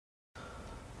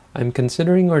I'm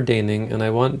considering ordaining, and I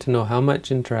want to know how much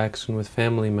interaction with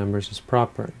family members is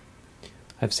proper.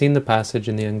 I've seen the passage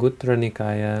in the Anguttara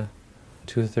Nikaya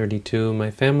 232.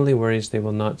 My family worries they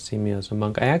will not see me as a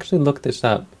monk. I actually looked this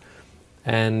up,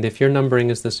 and if your numbering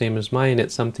is the same as mine,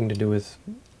 it's something to do with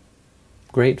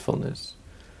gratefulness.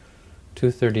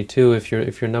 232,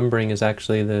 if your numbering is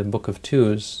actually the Book of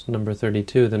Twos, number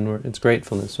 32, then it's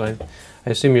gratefulness. So I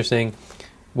assume you're saying,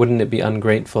 wouldn't it be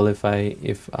ungrateful if I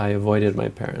avoided my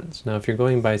parents? Now, if you're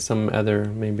going by some other,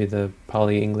 maybe the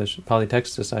Polytext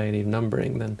Society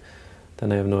numbering, then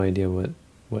I have no idea what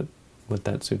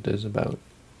that sutta is about.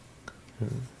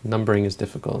 Numbering is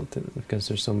difficult because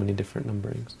there's so many different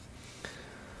numberings.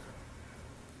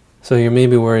 So you're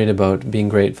maybe worried about being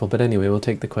grateful, but anyway, we'll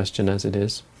take the question as it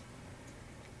is.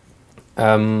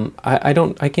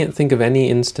 I can't think of any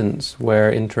instance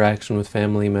where interaction with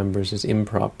family members is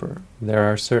improper. There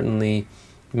are certainly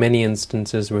many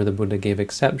instances where the Buddha gave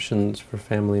exceptions for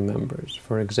family members.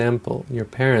 For example, your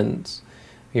parents,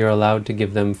 you're allowed to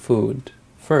give them food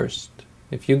first.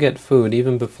 If you get food,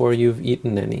 even before you've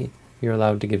eaten any, you're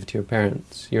allowed to give it to your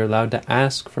parents. You're allowed to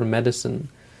ask for medicine.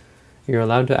 You're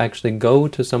allowed to actually go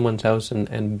to someone's house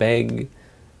and beg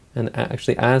and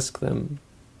actually ask them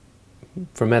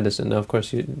for medicine. Now, of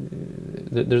course,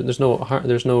 there's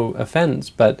no offense,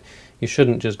 but you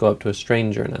shouldn't just go up to a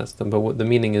stranger and ask them. But what the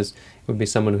meaning is, it would be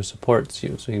someone who supports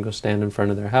you. So you can go stand in front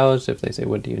of their house. If they say,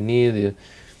 "What do you need?" You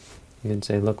can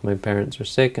say, "Look, my parents are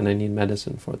sick and I need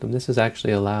medicine for them." This is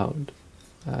actually allowed.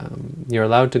 You're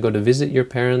allowed to go to visit your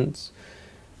parents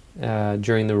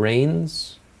during the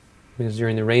rains, because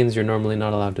during the rains you're normally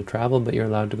not allowed to travel, but you're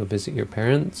allowed to go visit your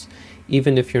parents,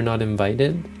 even if you're not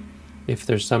invited. If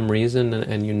there's some reason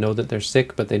and you know that they're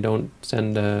sick, but they don't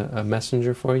send a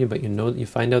messenger for you, but you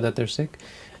find out that they're sick,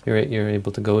 you're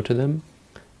able to go to them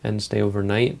and stay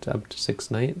overnight, up to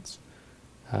 6 nights.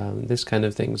 This kind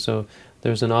of thing. So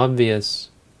there's an obvious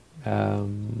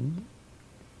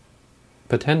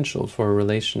potential for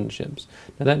relationships.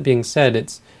 Now, that being said,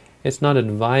 it's not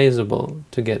advisable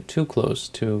to get too close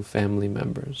to family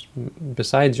members,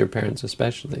 besides your parents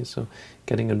especially. So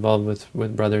getting involved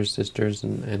with brothers, sisters,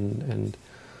 and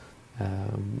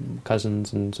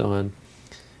cousins and so on,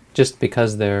 just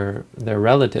because they're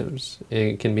relatives,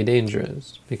 it can be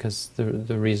dangerous, because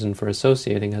the reason for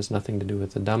associating has nothing to do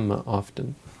with the Dhamma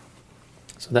often.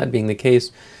 So that being the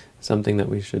case, something that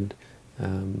we should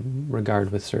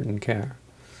regard with certain care.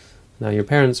 Now, your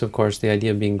parents, of course, the idea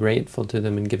of being grateful to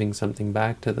them and giving something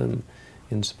back to them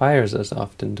inspires us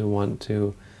often to want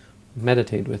to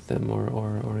meditate with them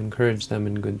or encourage them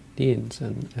in good deeds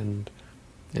and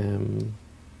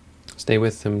stay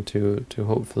with them to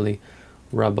hopefully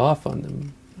rub off on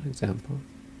them, for example.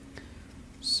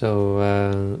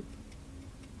 So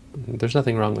there's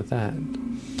nothing wrong with that.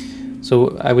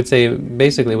 So I would say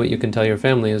basically what you can tell your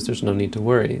family is there's no need to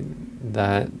worry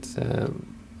that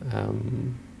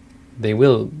they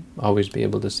will always be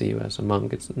able to see you as a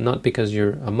monk. It's not because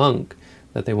you're a monk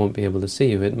that they won't be able to see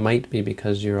you. It might be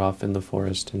because you're off in the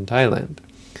forest in Thailand.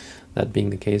 That being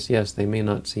the case, yes, they may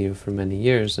not see you for many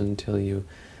years until you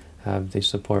have the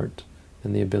support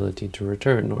and the ability to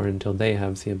return, or until they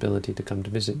have the ability to come to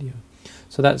visit you.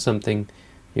 So that's something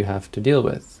you have to deal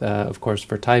with. Of course,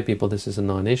 for Thai people, this is a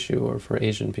non-issue, or for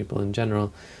Asian people in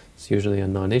general, it's usually a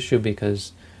non-issue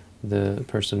because the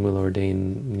person will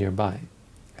ordain nearby,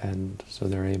 and so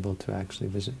they're able to actually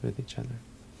visit with each other.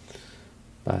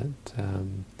 But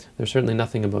there's certainly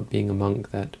nothing about being a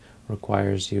monk that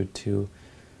requires you to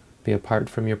be apart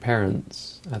from your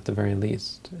parents, at the very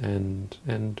least, and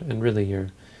really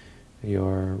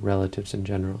your relatives in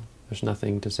general. There's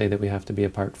nothing to say that we have to be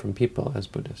apart from people as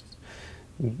Buddhists.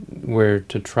 We're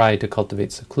to try to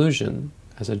cultivate seclusion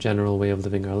as a general way of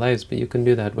living our lives, but you can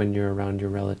do that when you're around your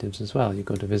relatives as well. You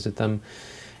go to visit them,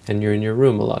 and you're in your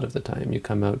room a lot of the time. You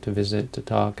come out to visit, to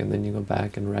talk, and then you go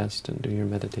back and rest and do your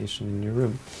meditation in your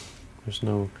room. There's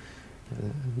no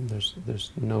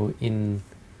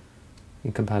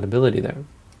incompatibility there.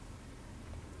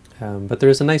 But there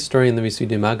is a nice story in the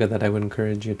Visuddhimagga that I would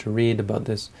encourage you to read about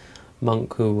this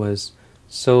monk who was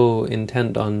so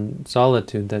intent on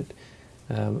solitude that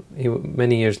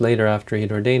many years later, after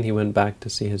he'd ordained, he went back to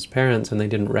see his parents, and they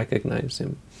didn't recognize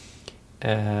him.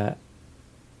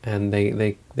 And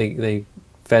they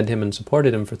fed him and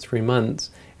supported him for 3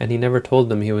 months, and he never told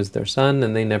them he was their son,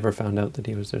 and they never found out that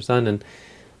he was their son. And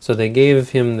so they gave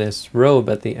him this robe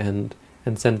at the end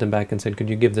and sent him back and said, "Could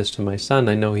you give this to my son?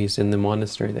 I know he's in the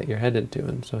monastery that you're headed to."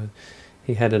 And so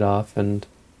he headed off, and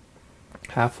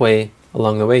halfway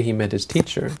along the way he met his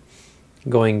teacher,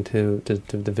 going to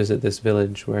visit this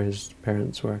village where his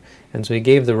parents were. And so he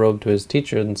gave the robe to his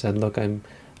teacher and said, "Look, I'm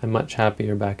I'm much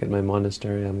happier back at my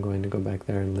monastery. I'm going to go back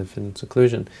there and live in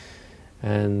seclusion.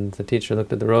 And the teacher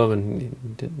looked at the robe and he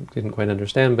didn't quite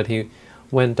understand, but he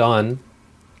went on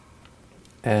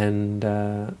and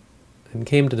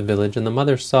came to the village, and the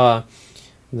mother saw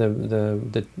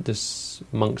this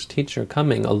monk's teacher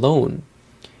coming alone,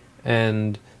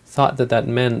 and thought that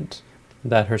meant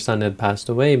that her son had passed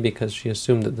away, because she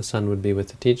assumed that the son would be with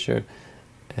the teacher.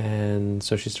 And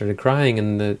so she started crying,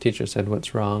 and the teacher said,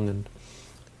 "What's wrong?" And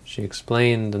she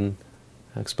explained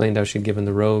how she'd given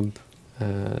the robe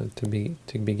to be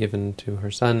given to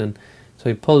her son. And so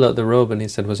he pulled out the robe and he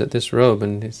said, "Was it this robe?"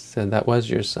 And he said, "That was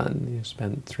your son. You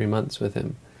spent 3 months with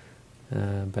him.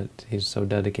 But he's so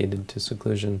dedicated to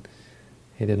seclusion,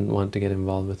 he didn't want to get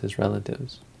involved with his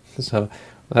relatives." So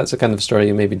that's the kind of story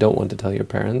you maybe don't want to tell your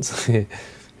parents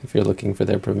if you're looking for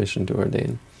their permission to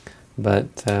ordain.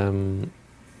 But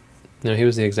he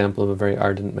was the example of a very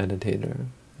ardent meditator.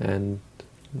 And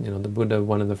the Buddha,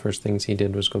 one of the first things he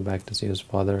did was go back to see his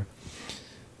father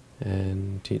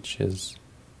and teach his...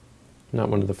 Not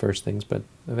one of the first things, but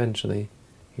eventually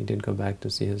he did go back to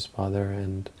see his father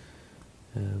and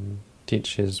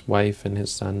teach his wife and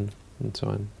his son, and so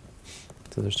on.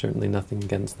 So there's certainly nothing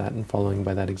against that, and following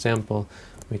by that example,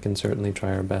 we can certainly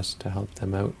try our best to help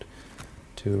them out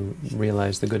to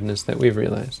realize the goodness that we've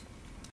realized.